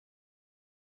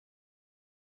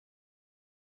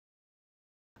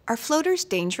Are floaters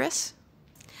dangerous?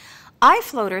 Eye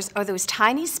floaters are those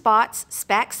tiny spots,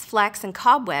 specks, flecks, and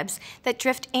cobwebs that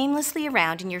drift aimlessly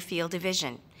around in your field of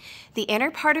vision. The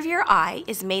inner part of your eye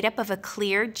is made up of a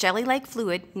clear, jelly-like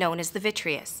fluid known as the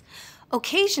vitreous.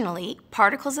 Occasionally,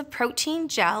 particles of protein,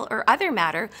 gel, or other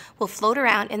matter will float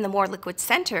around in the more liquid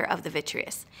center of the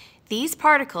vitreous. These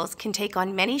particles can take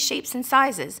on many shapes and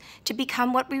sizes to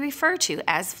become what we refer to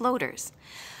as floaters.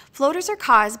 Floaters are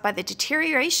caused by the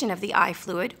deterioration of the eye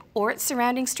fluid or its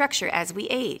surrounding structure as we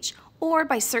age, or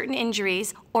by certain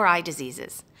injuries or eye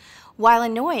diseases. While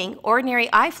annoying, ordinary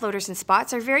eye floaters and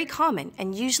spots are very common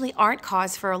and usually aren't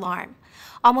cause for alarm.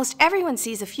 Almost everyone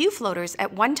sees a few floaters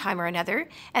at one time or another,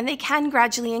 and they can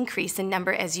gradually increase in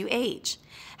number as you age.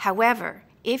 However,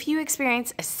 if you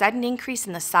experience a sudden increase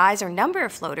in the size or number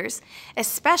of floaters,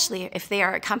 especially if they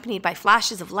are accompanied by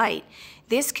flashes of light,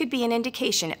 this could be an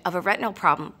indication of a retinal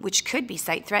problem, which could be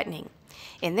sight-threatening.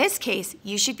 In this case,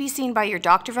 you should be seen by your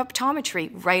doctor of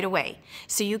optometry right away,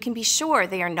 so you can be sure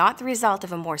they are not the result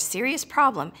of a more serious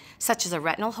problem, such as a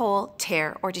retinal hole,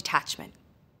 tear, or detachment.